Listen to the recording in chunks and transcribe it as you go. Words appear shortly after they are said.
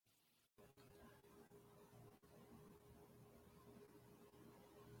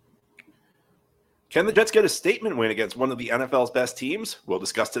Can the Jets get a statement win against one of the NFL's best teams? We'll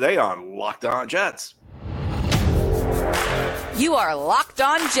discuss today on Locked On Jets. You are Locked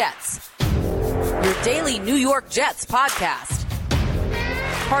On Jets, your daily New York Jets podcast.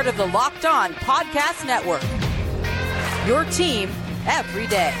 Part of the Locked On Podcast Network, your team every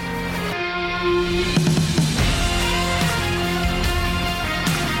day.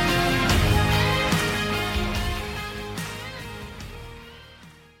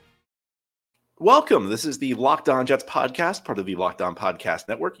 Welcome. This is the Locked On Jets podcast, part of the Locked On Podcast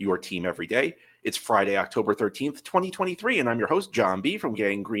Network, your team every day. It's Friday, October 13th, 2023, and I'm your host, John B. from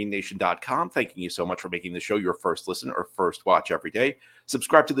GangGreenNation.com. Thanking you so much for making the show your first listen or first watch every day.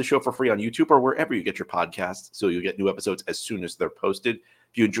 Subscribe to the show for free on YouTube or wherever you get your podcasts so you'll get new episodes as soon as they're posted.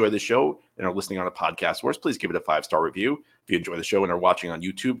 If you enjoy the show and are listening on a podcast source, please give it a 5-star review. If you enjoy the show and are watching on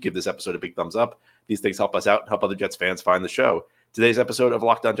YouTube, give this episode a big thumbs up. These things help us out and help other Jets fans find the show. Today's episode of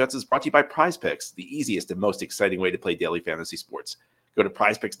Locked On Jets is brought to you by Prize Picks, the easiest and most exciting way to play daily fantasy sports. Go to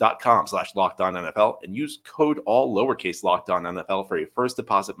prizepicks.com/LockedOnNFL and use code all lowercase LockedOnNFL for a first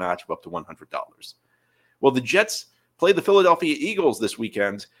deposit match of up to $100. Well, the Jets play the Philadelphia Eagles this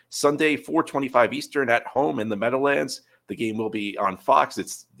weekend, Sunday, 4:25 Eastern at home in the Meadowlands. The game will be on Fox.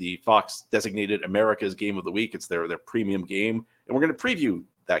 It's the Fox designated America's Game of the Week. It's their premium game, and we're going to preview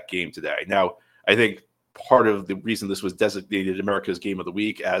that game today. Now, I think part of the reason this was designated America's Game of the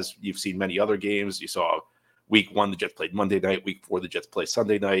Week, as you've seen many other games, you saw week 1, the Jets played Monday night. Week 4, the Jets play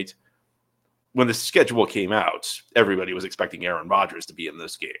Sunday night. When the schedule came out, everybody was expecting Aaron Rodgers to be in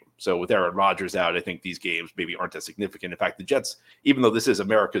this game. So with Aaron Rodgers out, I think these games maybe aren't as significant. In fact, the Jets, even though this is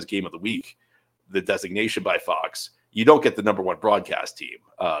America's Game of the Week, the designation by Fox, you don't get the number one broadcast team.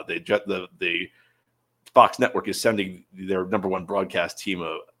 The Fox network is sending their number one broadcast team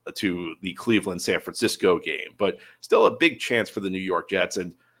to the Cleveland-San Francisco game, but still a big chance for the New York Jets.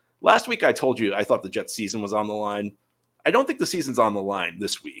 And last week I told you I thought the Jets season was on the line. I don't think the season's on the line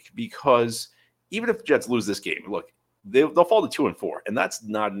this week, because even if the Jets lose this game, look, they'll fall to 2-4, and that's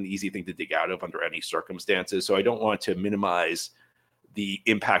not an easy thing to dig out of under any circumstances. So I don't want to minimize the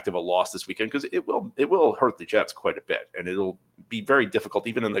impact of a loss this weekend, because it will hurt the Jets quite a bit, and it'll be very difficult,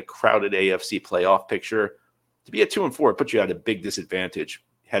 even in the crowded AFC playoff picture, to be at 2-4. It puts you at a big disadvantage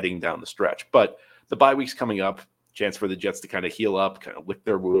heading down the stretch. But the bye week's coming up, chance for the Jets to kind of heal up, kind of lick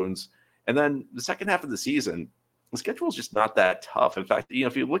their wounds. And then the second half of the season, the schedule is just not that tough. In fact,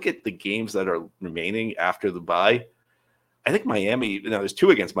 if you look at the games that are remaining after the bye, I think Miami, there's 2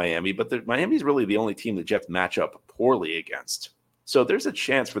 against Miami, but Miami's really the only team the Jets match up poorly against. So there's a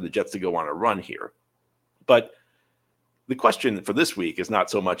chance for the Jets to go on a run here. But the question for this week is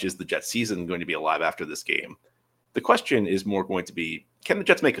not so much, is the Jets season going to be alive after this game? The question is more going to be, can the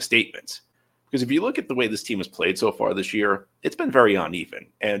Jets make a statement? Because if you look at the way this team has played so far this year, it's been very uneven.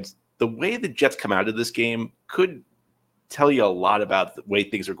 And the way the Jets come out of this game could tell you a lot about the way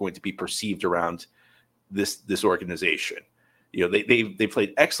things are going to be perceived around this organization. They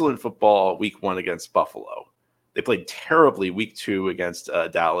played excellent football week 1 against Buffalo. They played terribly week 2 against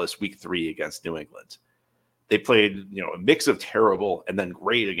Dallas, week 3 against New England. They played, a mix of terrible and then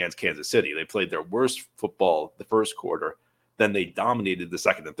great against Kansas City. They played their worst football the first quarter. Then they dominated the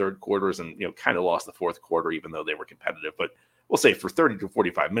second and third quarters and, kind of lost the fourth quarter, even though they were competitive. But we'll say for 30 to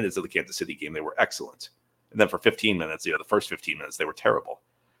 45 minutes of the Kansas City game, they were excellent. And then for 15 minutes, the first 15 minutes, they were terrible.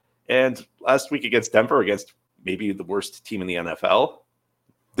 And last week against Denver, against maybe the worst team in the NFL,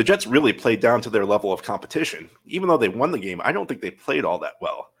 the Jets really played down to their level of competition. Even though they won the game, I don't think they played all that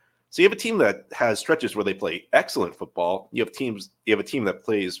well. So you have a team that has stretches where they play excellent football. You have a team that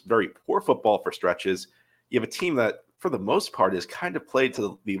plays very poor football for stretches. You have a team that, for the most part, is kind of played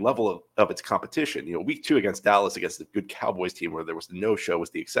to the level of its competition. Week 2 against Dallas, against the good Cowboys team, where there was no show, was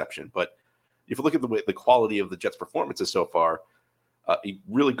the exception. But if you look at the quality of the Jets' performances so far,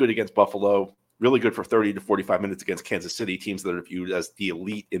 really good against Buffalo, really good for 30 to 45 minutes against Kansas City, teams that are viewed as the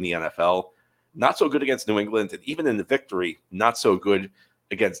elite in the NFL. Not so good against New England, and even in the victory, not so good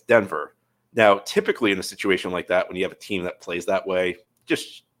against Denver. Now, typically in a situation like that, when you have a team that plays that way,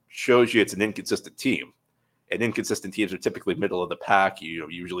 just shows you it's an inconsistent team. And inconsistent teams are typically middle of the pack.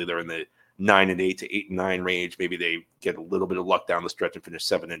 Usually they're in the 9-8 to 8-9 range. Maybe they get a little bit of luck down the stretch and finish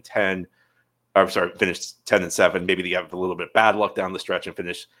 7-10. Finish 10-7. Maybe they have a little bit of bad luck down the stretch and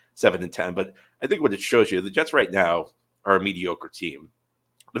finish 7-10. But I think what it shows you, the Jets right now are a mediocre team.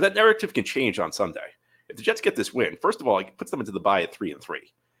 But that narrative can change on Sunday. If the Jets get this win, first of all, it puts them into the bye at 3-3.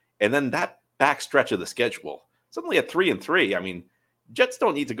 And then that back stretch of the schedule, suddenly at 3-3, Jets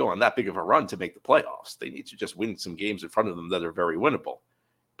don't need to go on that big of a run to make the playoffs. They need to just win some games in front of them that are very winnable.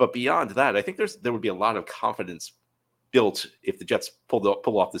 But beyond that, I think there would be a lot of confidence built if the Jets pull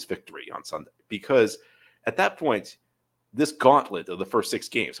off this victory on Sunday, because at that point, this gauntlet of the first 6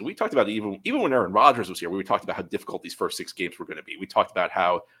 games, and we talked about it even when Aaron Rodgers was here, we talked about how difficult these first 6 games were going to be. We talked about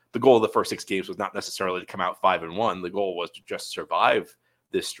how the goal of the first 6 games was not necessarily to come out 5-1. The goal was to just survive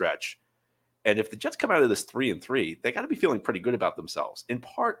this stretch. And if the Jets come out of this 3-3, they got to be feeling pretty good about themselves, in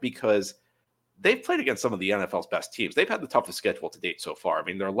part because they've played against some of the NFL's best teams. They've had the toughest schedule to date so far. I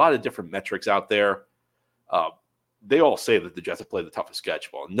mean, there are a lot of different metrics out there. They all say that the Jets have played the toughest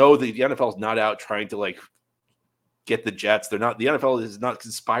schedule. No, the NFL is not out trying to get the Jets. They're not. The NFL is not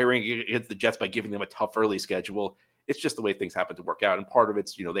conspiring against the Jets by giving them a tough early schedule. It's just the way things happen to work out. And part of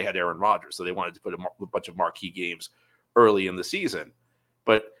it's, they had Aaron Rodgers, so they wanted to put a bunch of marquee games early in the season.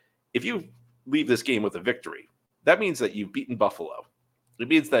 But if you leave this game with a victory, that means that you've beaten Buffalo. It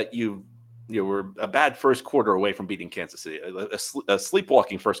means that you were a bad first quarter away from beating Kansas City, a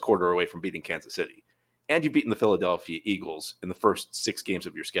sleepwalking first quarter away from beating Kansas City. And you've beaten the Philadelphia Eagles in the first 6 games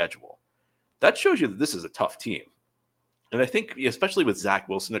of your schedule. That shows you that this is a tough team. And I think, especially with Zach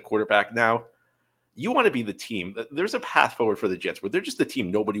Wilson at quarterback now, you want to be the team. There's a path forward for the Jets where they're just the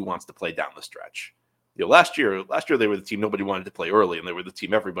team nobody wants to play down the stretch. Last year they were the team nobody wanted to play early, and they were the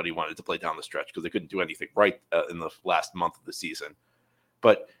team everybody wanted to play down the stretch because they couldn't do anything right in the last month of the season.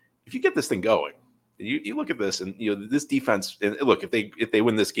 But if you get this thing going, you look at this, and this defense. And look, if they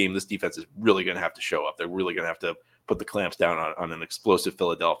win this game, this defense is really going to have to show up. They're really going to have to put the clamps down on an explosive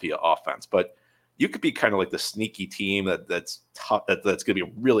Philadelphia offense. But you could be kind of like the sneaky team that's tough. That's going to be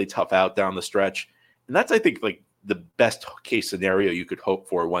a really tough out down the stretch, and that's, I think, like the best case scenario you could hope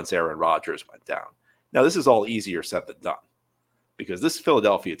for once Aaron Rodgers went down. Now, this is all easier said than done, because this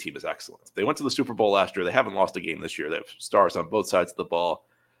Philadelphia team is excellent. They went to the Super Bowl last year. They haven't lost a game this year. They have stars on both sides of the ball.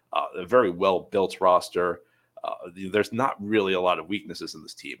 A very well-built roster. There's not really a lot of weaknesses in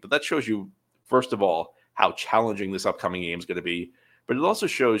this team, but that shows you, first of all, how challenging this upcoming game is going to be. But it also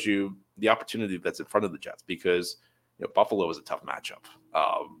shows you the opportunity that's in front of the Jets, because Buffalo is a tough matchup.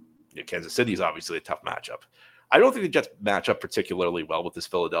 Kansas City is obviously a tough matchup. I don't think the Jets match up particularly well with this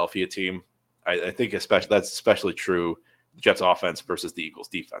Philadelphia team. I think that's especially true, the Jets offense versus the Eagles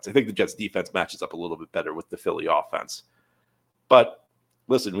defense. I think the Jets defense matches up a little bit better with the Philly offense. But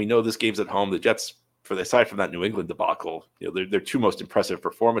listen, we know this game's at home. The Jets, aside from that New England debacle, their 2 most impressive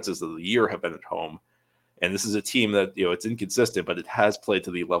performances of the year have been at home. And this is a team that, it's inconsistent, but it has played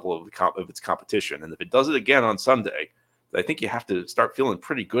to the level of its competition. And if it does it again on Sunday, I think you have to start feeling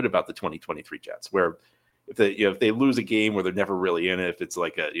pretty good about the 2023 Jets, where if they lose a game where they're never really in it, if it's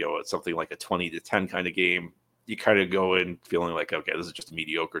like something like a 20-10 kind of game, you kind of go in feeling like, okay, this is just a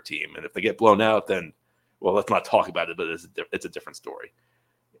mediocre team. And if they get blown out, then, well, let's not talk about it, but it's a different story.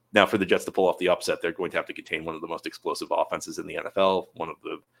 Now, for the Jets to pull off the upset, they're going to have to contain one of the most explosive offenses in the NFL, one of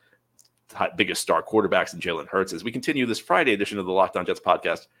the biggest star quarterbacks in Jalen Hurts. As we continue this Friday edition of the Locked On Jets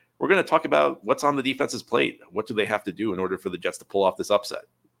podcast, we're going to talk about what's on the defense's plate. What do they have to do in order for the Jets to pull off this upset?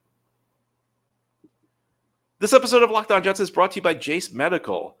 This episode of Locked On Jets is brought to you by Jase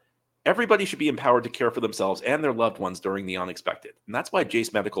Medical. Everybody should be empowered to care for themselves and their loved ones during the unexpected. And that's why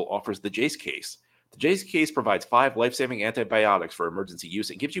Jase Medical offers the Jase Case. The Jase Case provides 5 life-saving antibiotics for emergency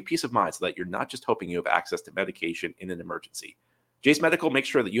use and gives you peace of mind so that you're not just hoping you have access to medication in an emergency. Jase Medical makes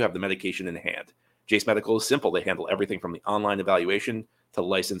sure that you have the medication in hand. Jase Medical is simple. They handle everything from the online evaluation to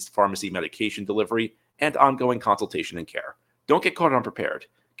licensed pharmacy medication delivery and ongoing consultation and care. Don't get caught unprepared.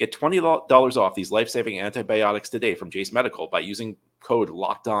 Get $20 off these life-saving antibiotics today from Jase Medical by using code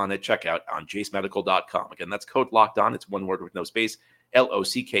LOCKEDON at checkout on jasemedical.com. Again, that's code LOCKEDON. It's one word with no space,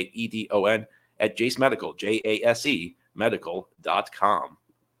 LOCKEDON at Jase Medical, JASE medical.com.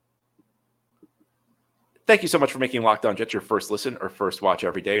 Thank you so much for making Locked On Jets your first listen or first watch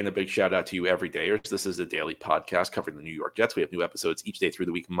every day. And a big shout out to you everydayers. This is a daily podcast covering the New York Jets. We have new episodes each day through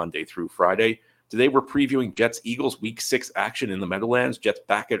the week, Monday through Friday. Today, we're previewing Jets-Eagles Week 6 action in the Meadowlands. Jets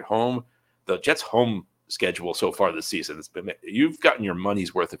back at home. The Jets' home schedule so far this season, you've gotten your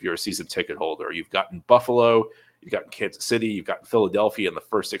money's worth if you're a season ticket holder. You've gotten Buffalo, you've gotten Kansas City, you've gotten Philadelphia in the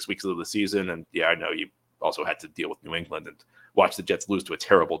first 6 weeks of the season. And yeah, I know you also had to deal with New England and watch the Jets lose to a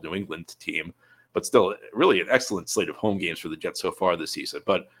terrible New England team. But still, really an excellent slate of home games for the Jets so far this season.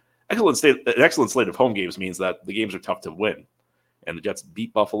 But an excellent slate of home games means that the games are tough to win. And the Jets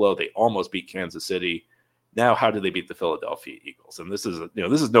beat Buffalo. They almost beat Kansas City. Now, how do they beat the Philadelphia Eagles? And this is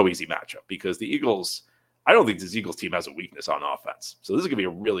no easy matchup, because the Eagles, I don't think this Eagles team has a weakness on offense. So this is going to be a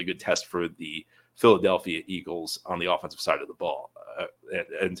really good test for the Philadelphia Eagles on the offensive side of the ball.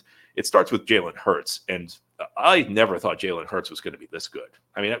 And it starts with Jalen Hurts. And I never thought Jalen Hurts was going to be this good.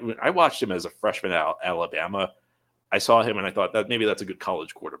 I mean, I watched him as a freshman at Alabama. I saw him and I thought that maybe that's a good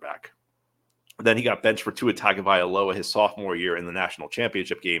college quarterback. Then he got benched for Tua Tagovailoa his sophomore year in the national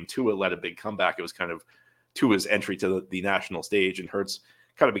championship game. Tua led a big comeback. It was kind of Tua's entry to the national stage, and Hurts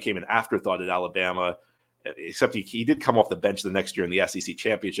kind of became an afterthought at Alabama, except he did come off the bench the next year in the SEC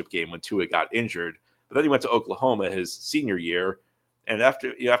championship game when Tua got injured. But then he went to Oklahoma his senior year, and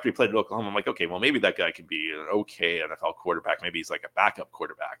after he played at Oklahoma, I'm like, okay, well, maybe that guy could be an okay NFL quarterback. Maybe he's like a backup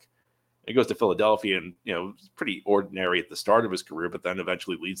quarterback. He goes to Philadelphia and, pretty ordinary at the start of his career, but then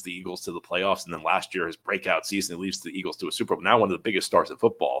eventually leads the Eagles to the playoffs. And then last year, his breakout season, he leads the Eagles to a Super Bowl. Now one of the biggest stars in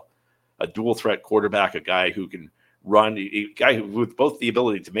football, a dual threat quarterback, a guy who can run, a guy who with both the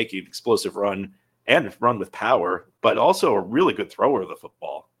ability to make an explosive run and run with power, but also a really good thrower of the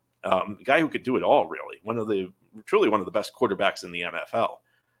football. A guy who could do it all, really. Truly one of the best quarterbacks in the NFL.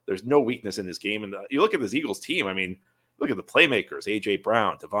 There's no weakness in his game. And you look at this Eagles team, I mean, look at the playmakers, A.J.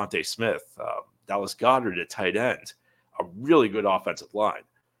 Brown, Devontae Smith, Dallas Goedert at tight end, a really good offensive line.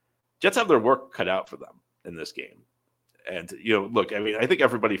 Jets have their work cut out for them in this game. And, look, I mean, I think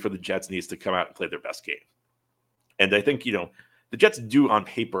everybody for the Jets needs to come out and play their best game. And I think, the Jets do on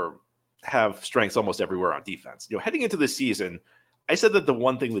paper have strengths almost everywhere on defense. Heading into this season, I said that the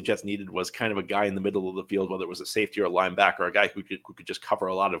one thing the Jets needed was kind of a guy in the middle of the field, whether it was a safety or a linebacker, a guy who could just cover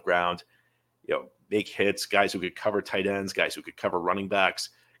a lot of ground, make hits, guys who could cover tight ends, guys who could cover running backs,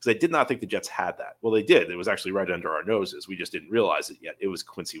 because I did not think the Jets had that. Well, they did. It was actually right under our noses. We just didn't realize it yet. It was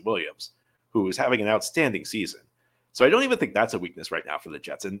Quincy Williams, who was having an outstanding season. So I don't even think that's a weakness right now for the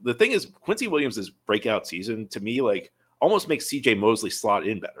Jets. And the thing is, Quincy Williams' breakout season, to me, almost makes C.J. Mosley slot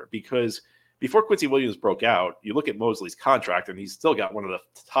in better, because before Quincy Williams broke out, you look at Mosley's contract, and he's still got one of the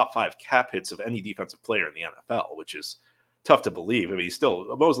top 5 cap hits of any defensive player in the NFL, which is tough to believe. I mean,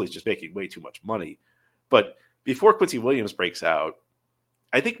 Mosley's just making way too much money. But before Quincy Williams breaks out,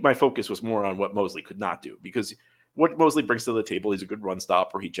 I think my focus was more on what Mosley could not do, because what Mosley brings to the table, he's a good run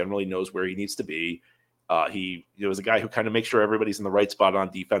stopper. He generally knows where he needs to be. He is a guy who kind of makes sure everybody's in the right spot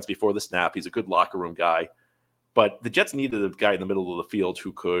on defense before the snap. He's a good locker room guy. But the Jets needed a guy in the middle of the field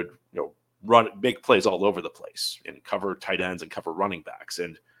who could, run, make plays all over the place and cover tight ends and cover running backs.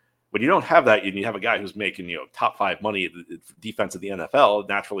 And when you don't have that, and you have a guy who's making, top 5 money at the defense of the NFL,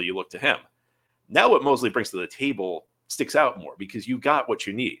 naturally you look to him. Now what Mosley brings to the table sticks out more, because you got what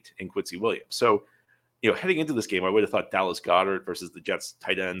you need in Quincy Williams. So, heading into this game, I would have thought Dallas Goedert versus the Jets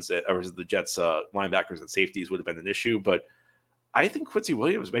tight ends, or versus the Jets linebackers and safeties would have been an issue. But I think Quincy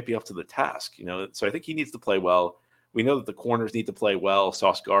Williams might be up to the task, so I think he needs to play well. We know that the corners need to play well.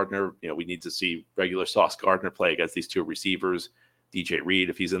 Sauce Gardner, we need to see regular Sauce Gardner play against these 2 receivers, DJ Reed,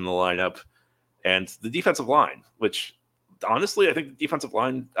 if he's in the lineup, and the defensive line, which honestly, I think the defensive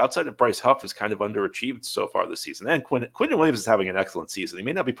line outside of Bryce Huff is kind of underachieved so far this season. And Quinton Williams is having an excellent season. He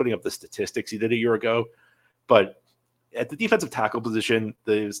may not be putting up the statistics he did a year ago, but at the defensive tackle position,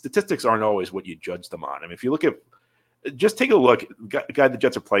 the statistics aren't always what you judge them on. I mean, if you look at, just take a look, the guy the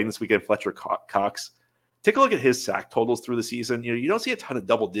Jets are playing this weekend, Fletcher Cox. Take a look at his sack totals through the season. You don't see a ton of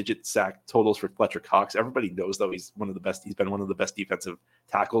double-digit sack totals for Fletcher Cox. Everybody knows, though, he's one of the best. He's been one of the best defensive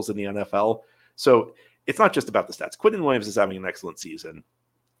tackles in the NFL. So it's not just about the stats. Quinton Williams is having an excellent season.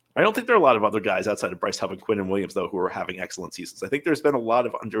 I don't think there are a lot of other guys outside of Bryce Huff and Quinton Williams, though, who are having excellent seasons. I think there's been a lot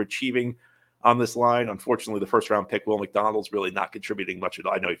of underachieving on this line. Unfortunately, the first-round pick, Will McDonald's, really not contributing much at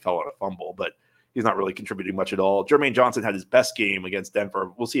all. I know he fell on a fumble, but he's not really contributing much at all. Jermaine Johnson had his best game against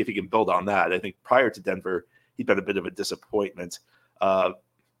Denver. We'll see if he can build on that. I think prior to Denver, he'd been a bit of a disappointment.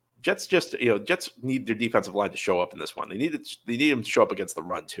 Jets need their defensive line to show up in this one. They need him to show up against the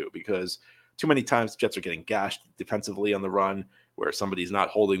run too, because too many times the Jets are getting gashed defensively on the run, where somebody's not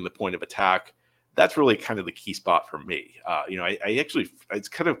holding the point of attack. That's really kind of the key spot for me. I actually, it's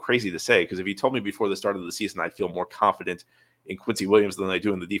kind of crazy to say, because if you told me before the start of the season I'd feel more confident in Quincy Williams than I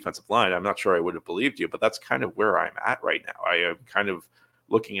do in the defensive line, I'm not sure I would have believed you. But that's kind of where I'm at right now. I am kind of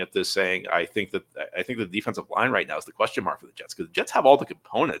looking at this saying I think the defensive line right now is the question mark for the Jets, because the Jets have all the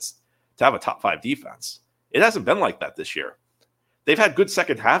components to have a top 5 defense. It hasn't been like that this year. They've had good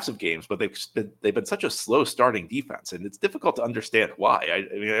second halves of games, but they've been such a slow starting defense, and it's difficult to understand why.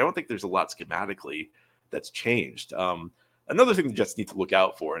 I mean, I don't think there's a lot schematically that's changed. Another thing the Jets need to look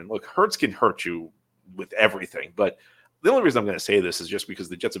out for, and look, Hurts can hurt you with everything, but the only reason I'm going to say this is just because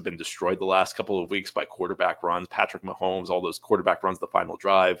the Jets have been destroyed the last couple of weeks by quarterback runs. Patrick Mahomes, all those quarterback runs, the final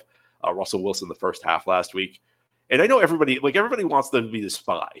drive, Russell Wilson the first half last week. And I know everybody wants them to be the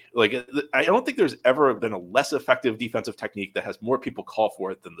spy. I don't think there's ever been a less effective defensive technique that has more people call for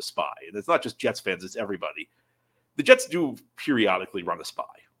it than the spy. And it's not just Jets fans, it's everybody. The Jets do periodically run a spy,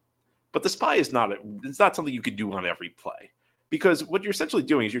 but the spy is not something you can do on every play, because what you're essentially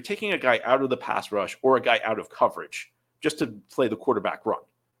doing is you're taking a guy out of the pass rush or a guy out of coverage just to play the quarterback run.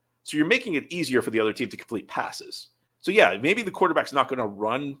 So you're making it easier for the other team to complete passes. So yeah, maybe the quarterback's not going to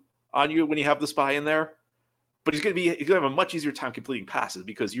run on you when you have the spy in there, but he's going to have a much easier time completing passes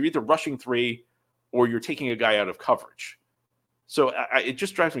because you're either rushing 3 or you're taking a guy out of coverage. So it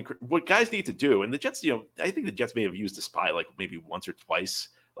just drives me crazy. What guys need to do, and the Jets, I think the Jets may have used the spy like maybe once or twice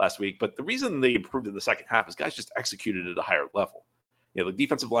last week, but the reason they improved in the second half is guys just executed at a higher level. The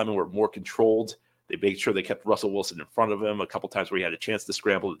defensive linemen were more controlled. They made sure they kept Russell Wilson in front of him a couple times where he had a chance to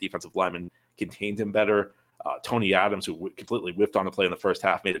scramble. The defensive lineman contained him better. Tony Adams, who completely whiffed on a play in the first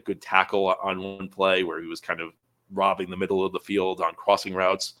half, made a good tackle on one play where he was kind of robbing the middle of the field on crossing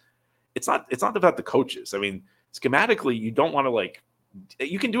routes. It's not about the coaches. I mean, schematically, you don't want to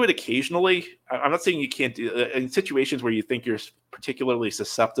you can do it occasionally. I'm not saying you can't do in situations where you think you're particularly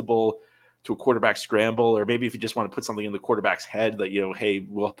susceptible to a quarterback scramble, or maybe if you just want to put something in the quarterback's head that, hey,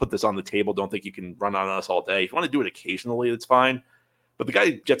 we'll put this on the table. Don't think you can run on us all day. If you want to do it occasionally, that's fine. But the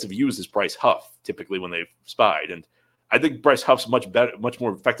guy Jets have used is Bryce Huff, typically when they've spied. And I think Bryce Huff's much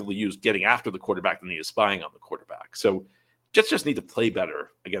more effectively used getting after the quarterback than he is spying on the quarterback. So Jets just need to play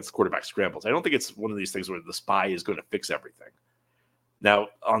better against quarterback scrambles. I don't think it's one of these things where the spy is going to fix everything. Now,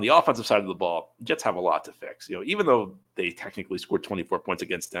 on the offensive side of the ball, Jets have a lot to fix. Even though they technically scored 24 points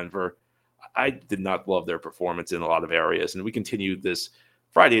against Denver, I did not love their performance in a lot of areas. And we continue this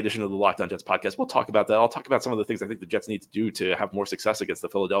Friday edition of the Locked On Jets podcast. We'll talk about that. I'll talk about some of the things I think the Jets need to do to have more success against the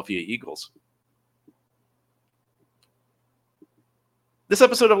Philadelphia Eagles. This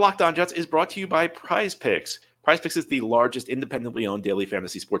episode of Locked On Jets is brought to you by Prize Picks. Prize Picks is the largest independently owned daily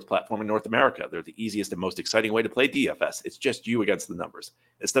fantasy sports platform in North America. They're the easiest and most exciting way to play DFS. It's just you against the numbers.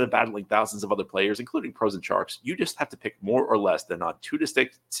 Instead of battling thousands of other players, including pros and sharks, you just have to pick more or less than on 2 to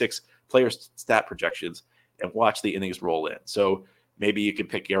 6 player stat projections and watch the innings roll in. So maybe you can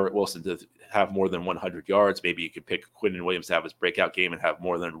pick Garrett Wilson to have more than 100 yards. Maybe you can pick Quinnen Williams to have his breakout game and have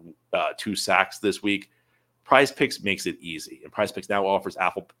more than 2 sacks this week. Prize Picks makes it easy, and Prize Picks now offers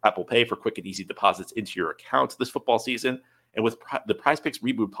Apple Pay for quick and easy deposits into your account this football season. And with the Prize Picks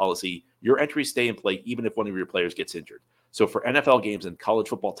reboot policy, your entries stay in play even if one of your players gets injured. So for NFL games and college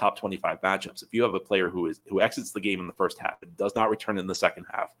football top 25 matchups, if you have a player who exits the game in the first half and does not return in the second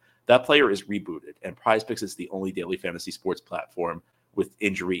half, that player is rebooted. And Prize Picks is the only daily fantasy sports platform with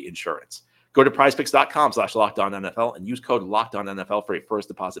injury insurance. Go to prizepicks.com/LockedOnNFL and use code LockedOnNFL for a first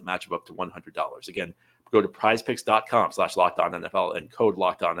deposit match of up to $100. Again, go to prizepicks.com/LockedOnNFL and code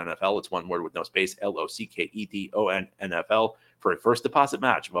LockedOnNFL. It's one word with no space, LOCKEDONNFL for a first deposit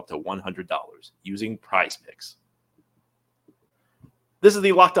match of up to $100 using Prize Picks. This is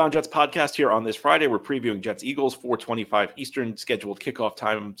the Locked On Jets podcast here on this Friday. We're previewing Jets-Eagles, 4:25 Eastern, scheduled kickoff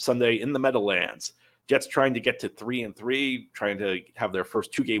time Sunday in the Meadowlands. Jets trying to get to 3-3, trying to have their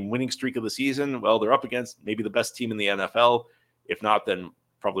first 2-game winning streak of the season. Well, they're up against maybe the best team in the NFL. If not, then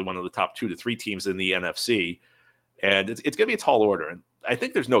probably one of the top 2 to 3 teams in the NFC. And it's going to be a tall order. And I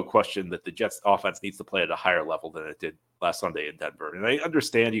think there's no question that the Jets offense needs to play at a higher level than it did last Sunday in Denver. And I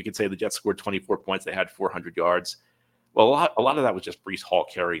understand you could say the Jets scored 24 points. They had 400 yards. Well, a lot of that was just Breece Hall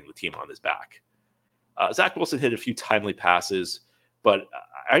carrying the team on his back. Zach Wilson hit a few timely passes, but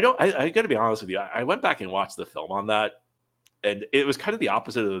I got to be honest with you. I went back and watched the film on that, and it was kind of the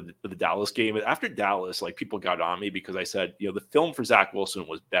opposite of the Dallas game. After Dallas, people got on me because I said, the film for Zach Wilson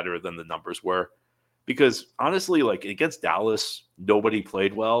was better than the numbers were. Because honestly, against Dallas, nobody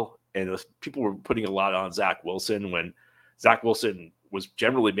played well, and people were putting a lot on Zach Wilson when Zach Wilson was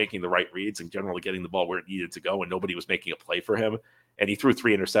generally making the right reads and generally getting the ball where it needed to go, and nobody was making a play for him. And he threw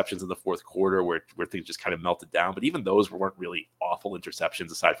 3 interceptions in the fourth quarter where things just kind of melted down. But even those weren't really awful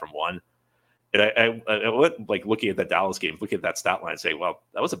interceptions aside from one. And I went looking at that Dallas game, looking at that stat line and say, well,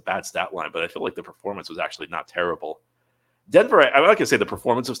 that was a bad stat line, but I feel like the performance was actually not terrible. Denver, I'm not going to say the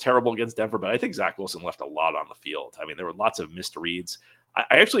performance was terrible against Denver, but I think Zach Wilson left a lot on the field. I mean, there were lots of missed reads. I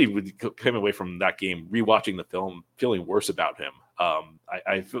actually came away from that game rewatching the film feeling worse about him.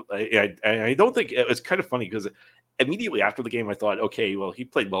 I don't think it's kind of funny because immediately after the game, I thought, okay, well, he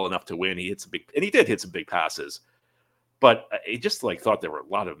played well enough to win. He did hit some big passes, but I just thought there were a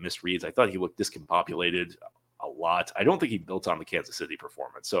lot of misreads. I thought he looked discombobulated a lot. I don't think he built on the Kansas City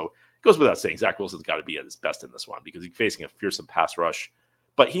performance. So it goes without saying, Zach Wilson's got to be at his best in this one because he's facing a fearsome pass rush,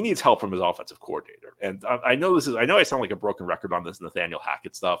 but he needs help from his offensive coordinator. And I know I sound like a broken record on this Nathaniel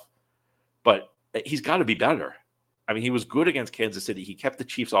Hackett stuff, but he's got to be better. I mean, he was good against Kansas City. He kept the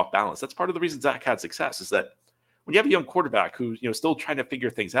Chiefs off balance. That's part of the reason Zach had success is that when you have a young quarterback who's still trying to figure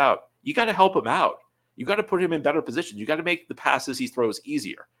things out, you got to help him out. You got to put him in better positions. You got to make the passes he throws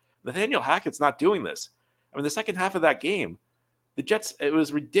easier. Nathaniel Hackett's not doing this. I mean, the second half of that game, The Jets, it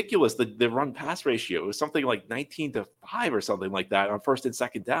was ridiculous. The run pass ratio, it was something like 19-5 or something like that on first and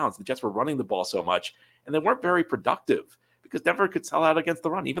second downs. The Jets were running the ball so much, and they weren't very productive because Denver could sell out against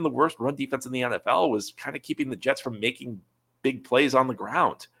the run. Even the worst run defense in the NFL was kind of keeping the Jets from making big plays on the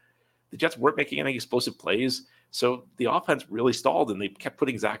ground. The Jets weren't making any explosive plays, so the offense really stalled, and they kept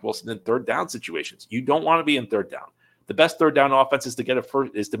putting Zach Wilson in third down situations. You don't want to be in third down. The best third down offense is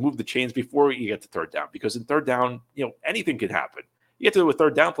to move the chains before you get to third down, because in third down, anything can happen. You get to a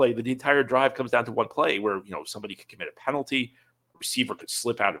third down play, the entire drive comes down to one play where, somebody could commit a penalty, a receiver could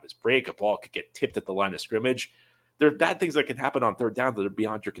slip out of his break, a ball could get tipped at the line of scrimmage. There are bad things that can happen on third down that are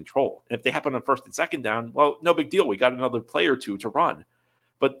beyond your control. And if they happen on first and second down, well, no big deal. We got another play or two to run.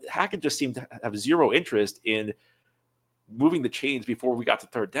 But Hackett just seemed to have zero interest in moving the chains before we got to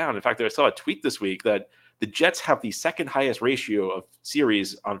third down. In fact, I saw a tweet this week that the Jets have the second highest ratio of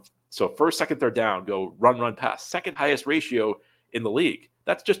series on, so first, second, third down, go run, pass. Second highest ratio in the league.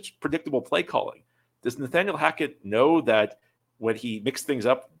 That's just predictable play calling. Does Nathaniel Hackett know that when he mixed things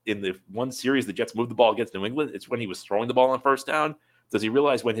up in the one series, the Jets moved the ball against New England, it's when he was throwing the ball on first down? Does he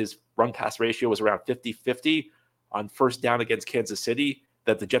realize when his run pass ratio was around 50-50 on first down against Kansas City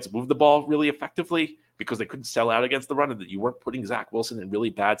that the Jets moved the ball really effectively because they couldn't sell out against the run and that you weren't putting Zach Wilson in really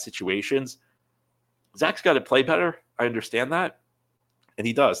bad situations? Zach's got to play better. I understand that. And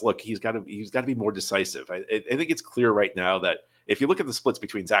he does. Look, he's got to be more decisive. I think it's clear right now that if you look at the splits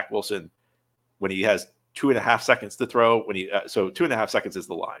between Zach Wilson when he has 2.5 seconds to throw, so 2.5 seconds is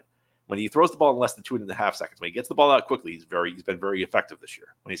the line. When he throws the ball in less than 2.5 seconds, when he gets the ball out quickly, he's been very effective this year.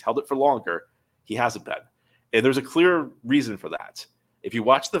 When he's held it for longer, he hasn't been. And there's a clear reason for that. If you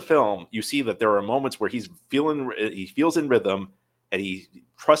watch the film, you see that there are moments where he feels in rhythm and he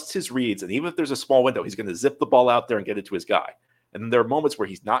trusts his reads. And even if there's a small window, he's going to zip the ball out there and get it to his guy. And then there are moments where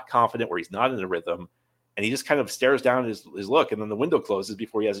he's not confident, where he's not in a rhythm, and he just kind of stares down his look, and then the window closes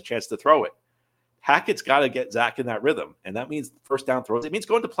before he has a chance to throw it. Hackett's got to get Zach in that rhythm, and that means first down throws. It means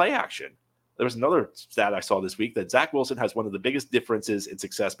going to play action. There was another stat I saw this week that Zach Wilson has one of the biggest differences in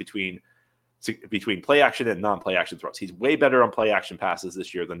success between play action and non-play action throws. He's way better on play action passes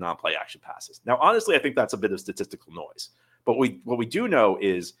this year than non-play action passes. Now, honestly, I think that's a bit of statistical noise. But what we do know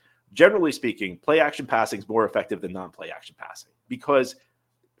is, generally speaking, play action passing is more effective than non-play action passing because,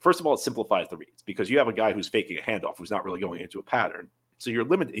 first of all, it simplifies the reads because you have a guy who's faking a handoff who's not really going into a pattern. So you're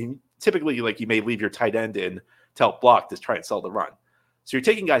limiting. Typically, you may leave your tight end in to help block to try and sell the run. So you're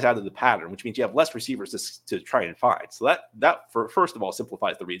taking guys out of the pattern, which means you have less receivers to try and find. So that first of all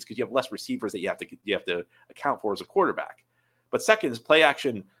simplifies the reads because you have less receivers that you have to account for as a quarterback. But second is play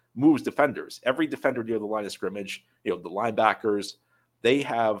action moves defenders. Every defender near the line of scrimmage, the linebackers, they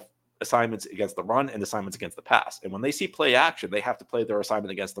have assignments against the run and assignments against the pass. And when they see play action, they have to play their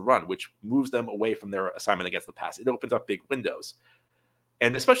assignment against the run, which moves them away from their assignment against the pass. It opens up big windows.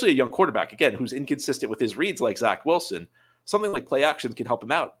 And especially a young quarterback, again, who's inconsistent with his reads like Zach Wilson, something like play action can help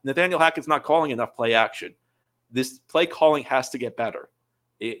him out. Nathaniel Hackett's not calling enough play action. This play calling has to get better.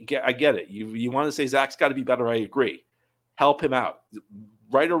 I get it. You want to say Zach's got to be better. I agree. Help him out.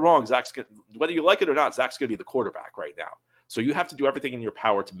 Right or wrong, whether you like it or not, Zach's going to be the quarterback right now. So you have to do everything in your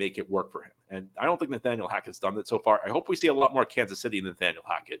power to make it work for him. And I don't think Nathaniel Hackett's done that so far. I hope we see a lot more Kansas City than Nathaniel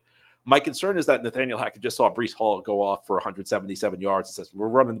Hackett. My concern is that Nathaniel Hackett just saw Breece Hall go off for 177 yards and says, we're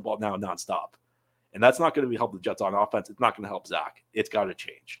running the ball now nonstop. And that's not going to help the Jets on offense. It's not going to help Zach. It's got to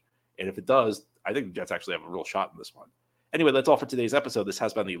change. And if it does, I think the Jets actually have a real shot in this one. Anyway, that's all for today's episode. This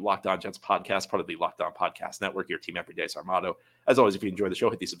has been the Locked On Jets podcast, part of the Locked On Podcast Network. Your team every day is our motto. As always, if you enjoy the show,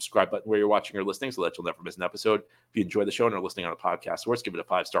 hit the subscribe button where you're watching or listening so that you'll never miss an episode. If you enjoy the show and are listening on a podcast source, give it a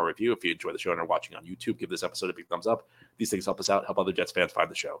 5-star review. If you enjoy the show and are watching on YouTube, give this episode a big thumbs up. These things help us out, help other Jets fans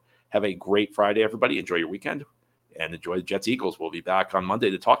find the show. Have a great Friday, everybody. Enjoy your weekend and enjoy the Jets-Eagles. We'll be back on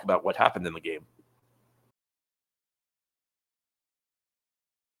Monday to talk about what happened in the game.